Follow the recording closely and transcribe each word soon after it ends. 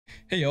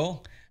Hey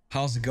y'all,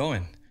 how's it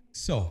going?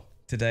 So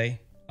today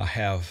I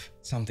have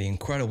something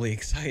incredibly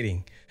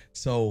exciting.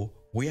 So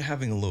we are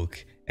having a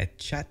look at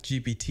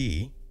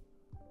ChatGPT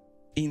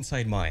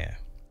inside Maya,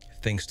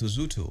 thanks to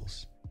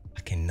ZooTools. I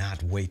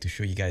cannot wait to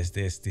show you guys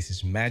this. This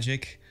is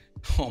magic.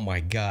 Oh my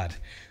God,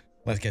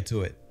 let's get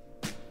to it.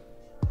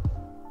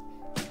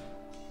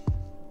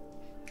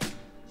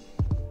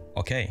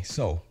 Okay,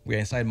 so we're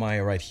inside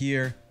Maya right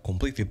here,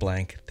 completely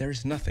blank.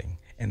 There's nothing,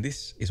 and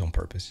this is on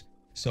purpose.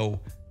 So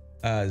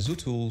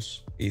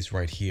ZooTools is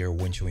right here.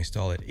 Once you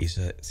install it, it's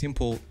a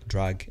simple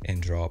drag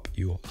and drop.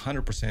 You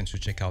 100%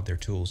 should check out their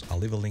tools. I'll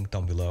leave a link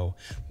down below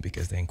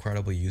because they're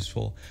incredibly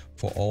useful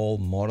for all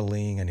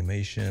modeling,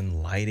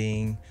 animation,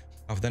 lighting.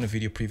 I've done a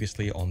video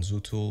previously on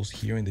ZooTools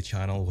here in the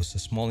channel. It was a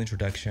small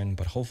introduction,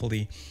 but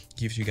hopefully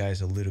gives you guys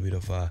a little bit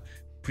of a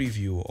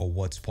preview of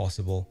what's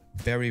possible.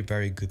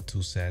 Very good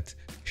tool set.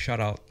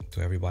 Shout out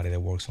to everybody that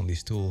works on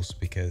these tools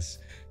because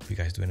you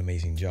guys do an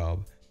amazing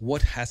job.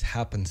 What has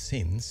happened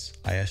since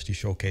I actually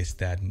showcased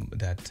that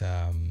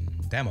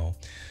demo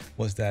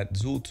was that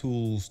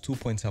ZooTools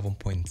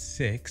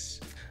 2.7.6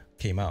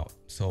 came out.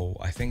 So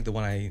I think the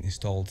one I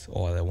installed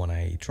or the one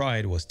I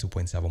tried was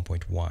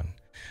 2.7.1.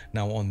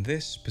 Now on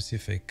this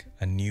specific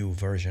new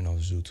version of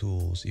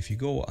ZooTools, if you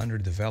go under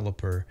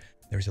developer,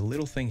 there's a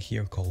little thing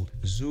here called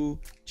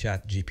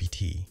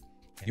ChatGPT.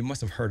 You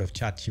must have heard of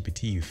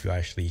ChatGPT if you're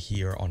actually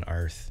here on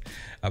Earth,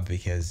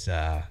 because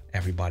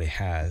everybody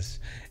has.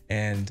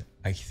 And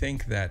I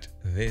think that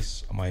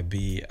this might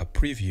be a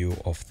preview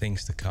of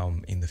things to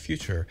come in the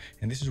future.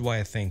 And this is why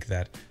I think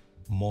that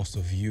most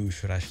of you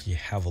should actually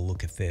have a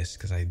look at this,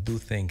 because I do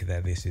think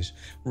that this is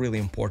really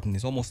important.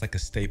 It's almost like a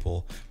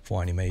staple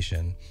for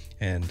animation.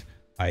 And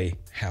I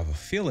have a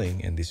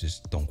feeling, and this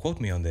is, don't quote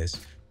me on this,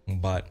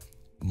 but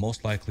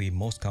most likely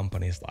most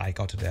companies like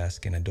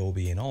Autodesk and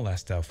Adobe and all that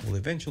stuff will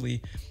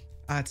eventually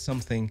add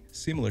something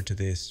similar to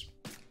this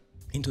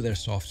into their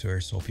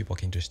software so people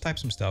can just type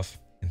some stuff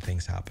and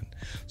things happen.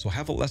 So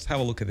let's have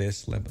a look at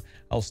this.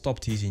 I'll stop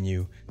teasing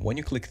you. When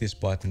you click this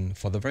button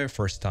for the very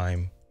first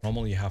time,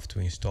 normally you have to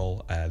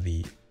install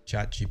the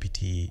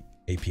ChatGPT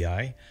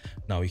API.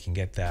 Now you can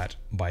get that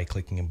by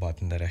clicking a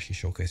button that actually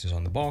showcases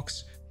on the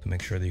box to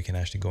make sure that you can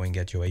actually go and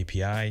get your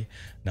API.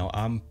 Now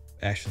I'm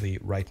actually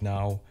right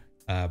now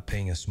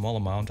paying a small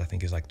amount. I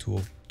think it's like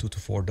 $2 to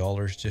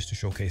 $4 just to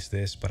showcase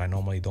this, but I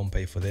normally don't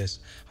pay for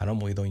this. I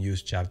normally don't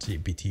use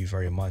ChatGPT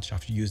very much.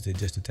 I've used it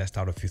just to test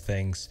out a few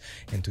things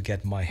and to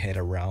get my head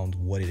around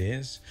what it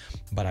is,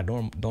 but I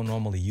don't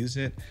normally use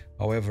it.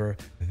 However,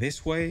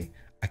 this way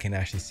I can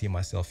actually see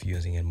myself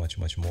using it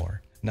much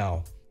more.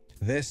 Now,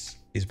 this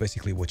is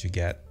basically what you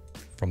get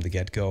from the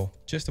get-go,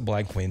 just a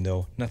blank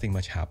window, nothing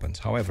much happens.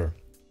 However,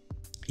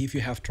 if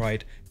you have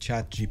tried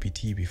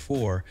ChatGPT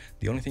before,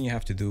 the only thing you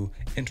have to do,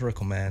 enter a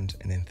command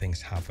and then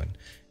things happen.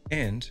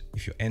 And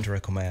if you enter a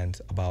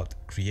command about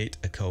create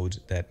a code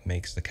that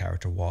makes the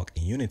character walk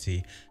in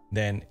Unity,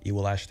 then it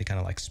will actually kind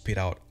of like spit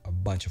out a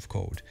bunch of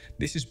code.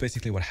 This is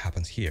basically what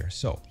happens here.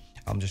 So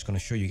I'm just going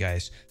to show you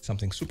guys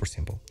something super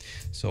simple.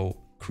 So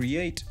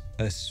create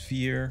a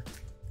sphere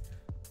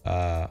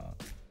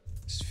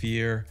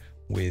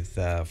with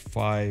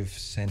 5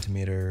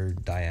 centimeter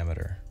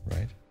diameter,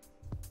 right?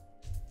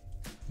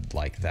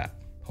 Like that.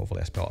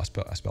 Hopefully I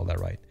spelled that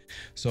right.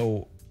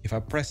 So if I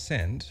press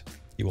send,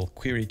 it will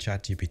query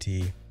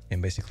ChatGPT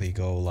and basically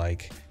go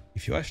like,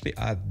 if you actually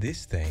add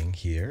this thing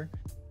here,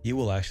 it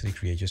will actually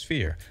create your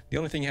sphere. The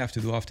only thing you have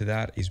to do after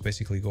that is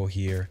basically go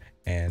here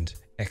and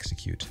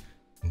execute.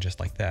 And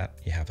just like that,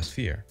 you have a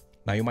sphere.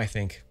 Now you might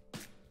think,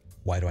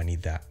 why do I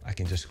need that? I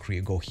can just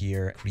go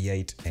here,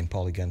 create and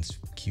polygons,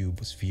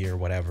 cube, sphere,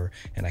 whatever,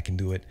 and I can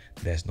do it.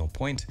 There's no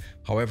point.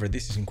 However,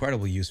 this is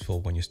incredibly useful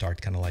when you start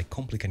kind of like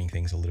complicating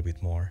things a little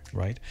bit more,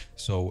 right?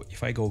 So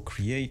if I go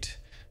create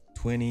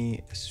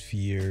 20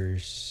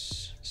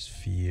 spheres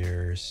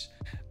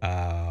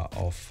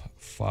of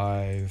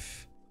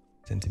 5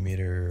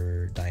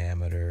 centimeter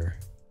diameter,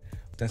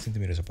 10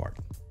 centimeters apart.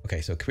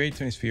 Okay, so create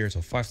 20 spheres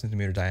of 5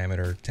 centimeter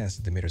diameter, 10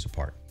 centimeters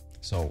apart.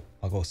 So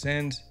I'll go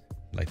send.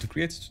 Like to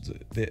create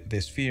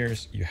the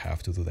spheres, you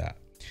have to do that.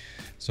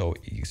 So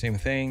same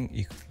thing,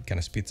 it kind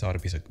of spits out a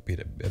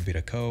bit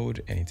of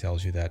code and it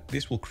tells you that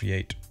this will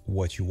create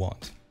what you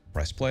want.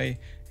 Press play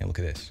and look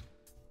at this.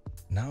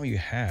 Now you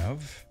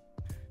have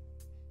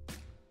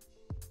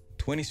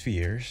 20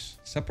 spheres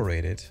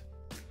separated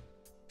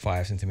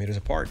 5 centimeters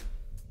apart.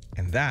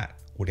 And that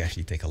would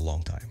actually take a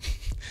long time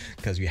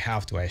because you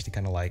have to actually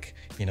kind of like,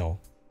 you know,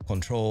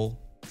 Control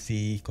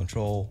C,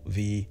 Control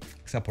V,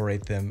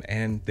 separate them,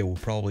 and they will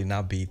probably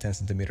not be 10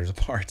 centimeters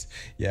apart.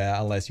 Yeah,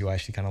 unless you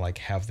actually kind of like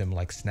have them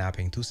like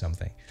snapping to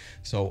something.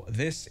 So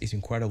this is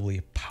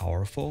incredibly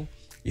powerful.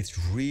 It's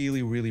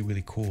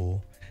really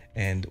cool.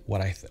 And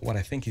what I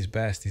think is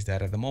best is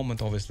that at the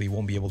moment, obviously, it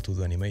won't be able to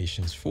do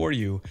animations for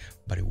you,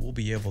 but it will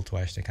be able to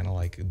actually kind of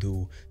like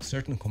do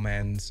certain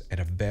commands at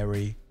a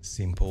very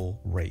simple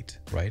rate,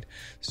 right?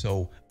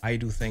 So I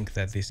do think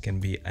that this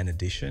can be an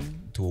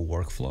addition to a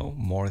workflow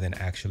more than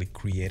actually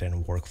create a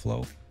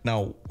workflow.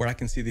 Now, where I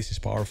can see this is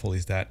powerful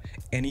is that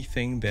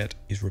anything that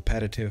is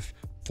repetitive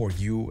for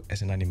you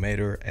as an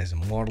animator, as a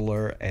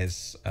modeler,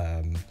 as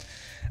I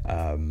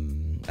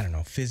don't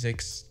know,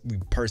 physics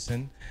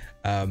person,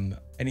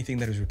 anything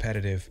that is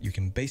repetitive, you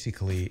can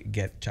basically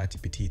get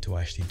ChatGPT to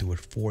actually do it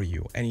for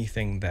you.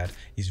 Anything that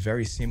is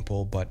very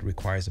simple but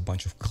requires a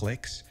bunch of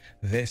clicks,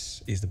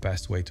 this is the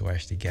best way to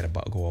actually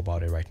go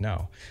about it right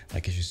now.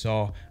 Like as you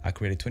saw, I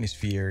created 20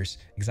 spheres,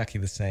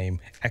 exactly the same,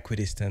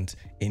 equidistant,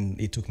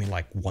 it took me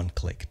like 1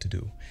 click to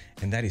do.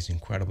 And that is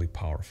incredibly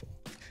powerful.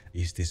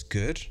 Is this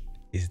good?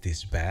 Is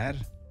this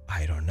bad?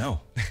 I don't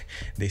know.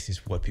 This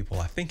is what people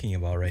are thinking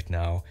about right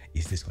now.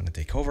 Is this going to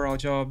take over our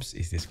jobs?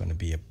 Is this going to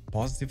be a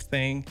positive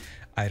thing?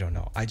 I don't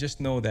know. I just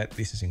know that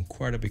this is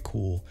incredibly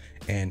cool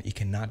and it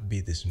cannot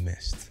be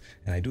dismissed.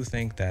 And I do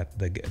think that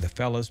the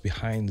fellows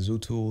behind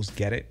ZooTools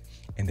get it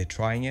and they're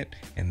trying it.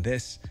 And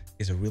this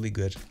is a really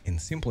good and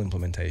simple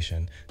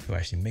implementation to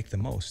actually make the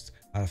most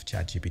out of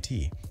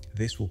ChatGPT.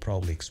 This will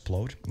probably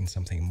explode in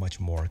something much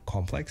more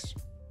complex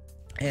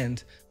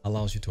and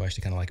allows you to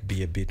actually kind of like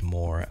be a bit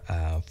more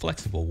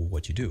flexible with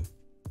what you do.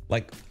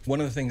 Like one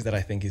of the things that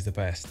I think is the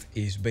best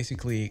is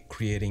basically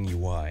creating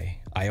UI.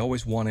 I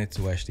always wanted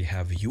to actually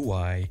have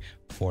UI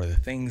for the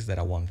things that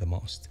I want the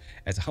most.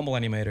 As a humble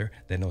animator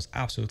that knows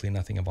absolutely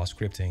nothing about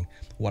scripting,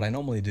 what I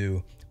normally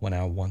do when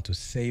I want to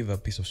save a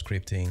piece of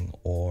scripting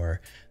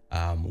or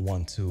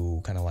want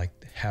to kind of like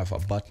have a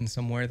button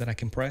somewhere that I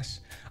can press,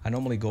 I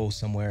normally go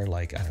somewhere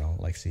like, I don't know,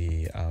 like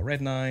see Red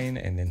 9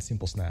 and then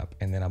Simple Snap.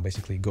 And then I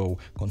basically go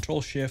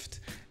Control Shift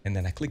and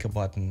then I click a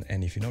button.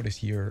 And if you notice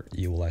here,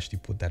 you will actually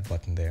put that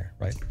button there,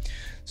 right?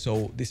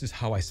 So this is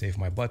how I save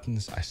my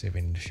buttons. I save it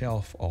in the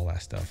shelf, all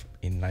that stuff.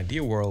 In an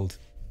ideal world,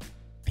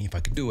 if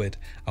I could do it,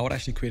 I would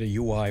actually create a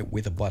UI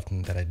with a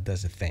button that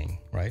does a thing,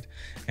 right?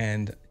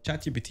 And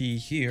ChatGPT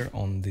here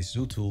on this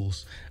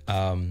ZooTools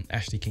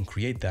actually can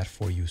create that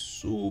for you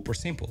super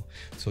simple.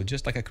 So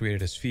just like I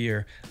created a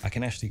sphere, I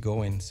can actually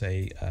go and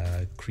say,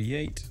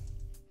 create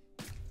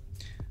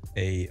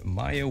a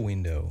Maya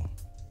window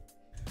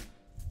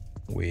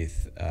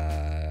with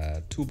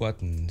 2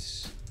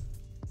 buttons.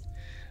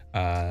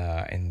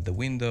 And the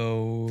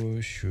window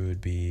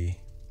should be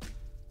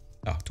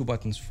 2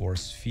 buttons for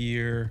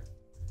sphere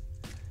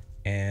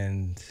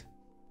and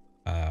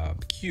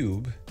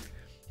cube,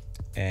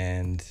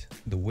 and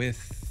the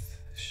width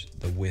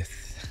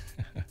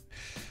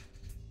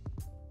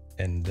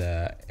and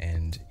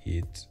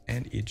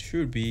it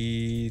should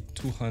be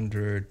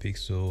 200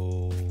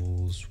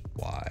 pixels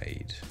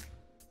wide.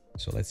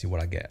 So let's see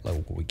what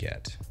we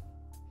get.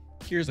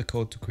 Here's the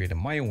code to create a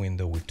Maya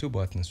window with 2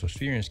 buttons for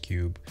sphere and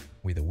cube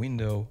with a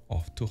window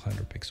of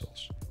 200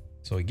 pixels.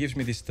 So it gives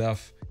me this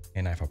stuff,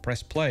 and if I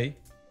press play,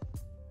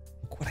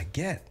 look what I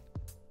get.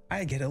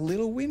 I get a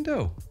little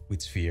window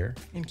with sphere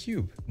and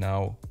cube.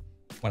 Now,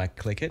 when I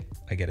click it,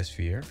 I get a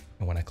sphere.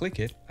 And when I click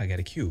it, I get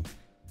a cube.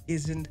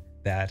 Isn't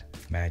that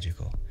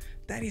magical?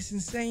 That is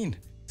insane.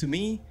 To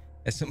me,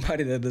 as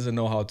somebody that doesn't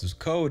know how to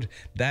code,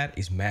 that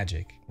is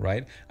magic,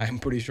 right? I'm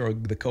pretty sure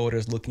the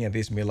coders looking at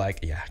this may be like,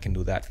 yeah, I can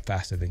do that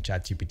faster than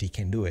ChatGPT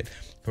can do it.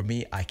 For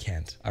me, I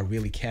can't. I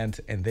really can't.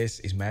 And this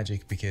is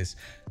magic because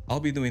I'll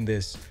be doing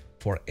this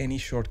for any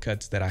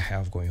shortcuts that I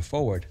have going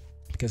forward,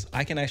 because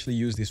I can actually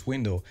use this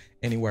window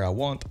anywhere I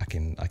want. I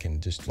can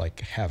just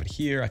like have it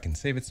here. I can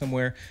save it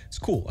somewhere. It's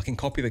cool. I can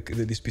copy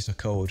this piece of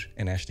code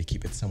and actually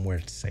keep it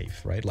somewhere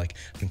safe, right? Like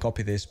I can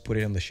copy this, put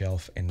it on the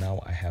shelf, and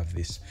now I have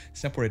this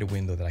separated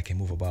window that I can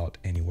move about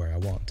anywhere I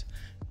want.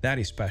 That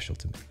is special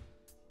to me.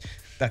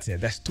 That's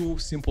it. That's 2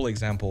 simple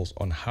examples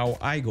on how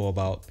I go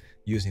about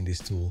using this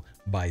tool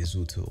by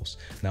ZooTools.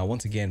 Now,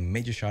 once again,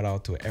 major shout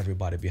out to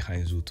everybody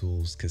behind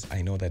ZooTools, because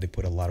I know that they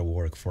put a lot of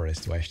work for us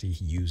to actually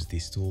use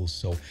these tools.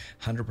 So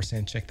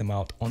 100% check them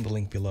out on the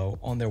link below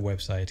on their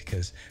website,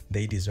 because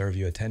they deserve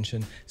your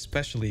attention,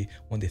 especially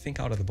when they think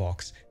out of the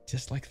box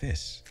just like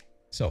this.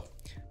 So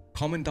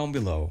comment down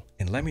below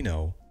and let me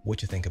know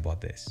what you think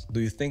about this. Do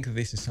you think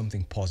this is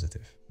something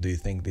positive? Do you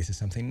think this is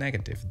something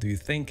negative? Do you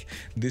think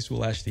this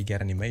will actually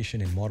get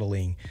animation and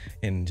modeling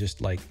and just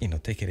like, you know,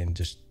 take it and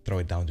just throw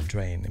it down the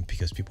drain, and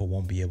because people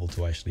won't be able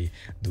to actually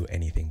do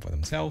anything for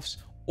themselves?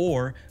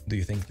 Or do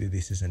you think that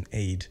this is an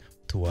aid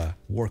to a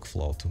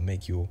workflow to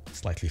make you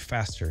slightly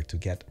faster, to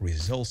get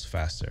results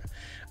faster?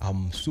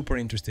 I'm super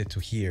interested to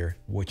hear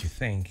what you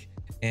think,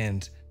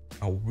 and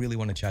I really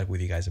want to chat with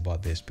you guys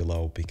about this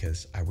below,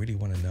 because I really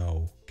want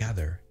to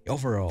gather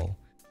overall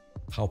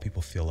how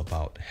people feel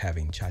about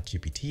having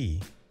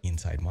ChatGPT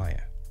inside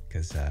Maya,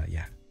 because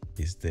yeah,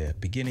 it's the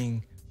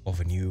beginning of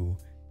a new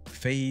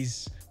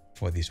phase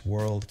for this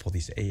world, for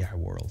this AI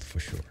world, for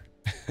sure.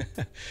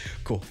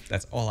 Cool.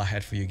 That's all I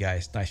had for you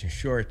guys. Nice and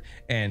short,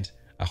 and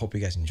I hope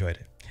you guys enjoyed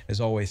it. As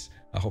always,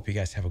 I hope you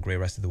guys have a great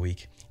rest of the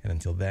week, and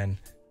until then,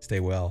 stay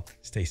well,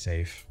 stay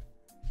safe.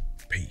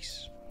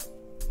 Peace.